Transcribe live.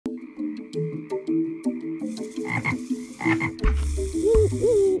Hey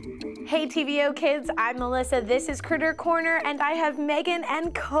TVO kids, I'm Melissa, this is Critter Corner, and I have Megan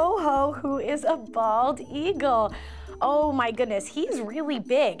and COHO, who is a bald eagle. Oh my goodness, he's really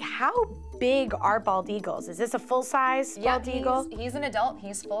big. How big are bald eagles? Is this a full-size bald eagle? He's an adult,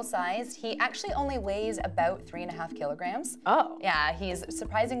 he's full-sized. He actually only weighs about 3.5 kilograms. Oh. Yeah, he's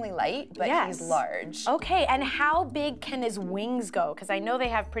surprisingly light, but he's large. Okay, and how big can his wings go? Because I know they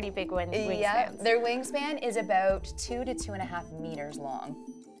have pretty big wingspans. Yeah, their wingspan is about 2 to 2.5 meters long.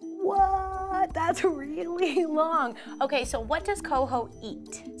 What? That's really long. Okay, so what does COHO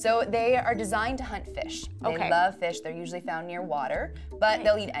eat? So they are designed to hunt fish. They love fish. They're usually found near water, but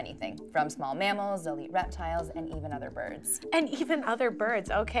they'll eat anything from small mammals, they'll eat reptiles, and even other birds. And even other birds.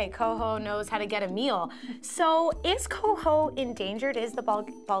 Okay, COHO knows how to get a meal. So is COHO endangered? Is the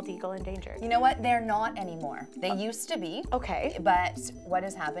bald eagle endangered? You know what? They're not anymore. They used to be. Okay. But what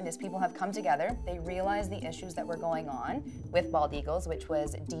has happened is people have come together. They realized the issues that were going on with bald eagles, which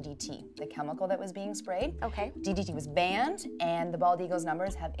was DDT, the chemical that was being sprayed. Okay. DDT was banned, and the bald eagles'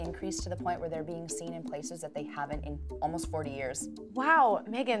 numbers have increased to the point where they're being seen in places that they haven't in almost 40 years. Wow,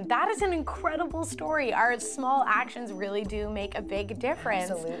 Megan, that is an incredible story. Our small actions really do make a big difference.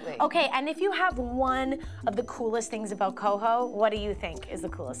 Absolutely. Okay, and if you have one of the coolest things about COHO, what do you think is the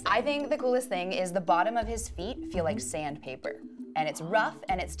coolest thing? I think the coolest thing is the bottom of his feet feel like sandpaper. And it's rough,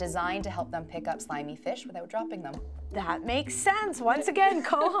 and it's designed to help them pick up slimy fish without dropping them. That makes sense. Once again,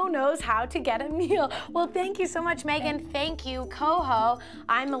 COHO knows how to get a meal. Well, thank you so much, Megan. Thank you, COHO.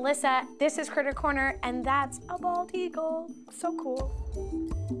 I'm Melissa. This is Critter Corner, and that's a bald eagle. So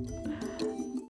cool.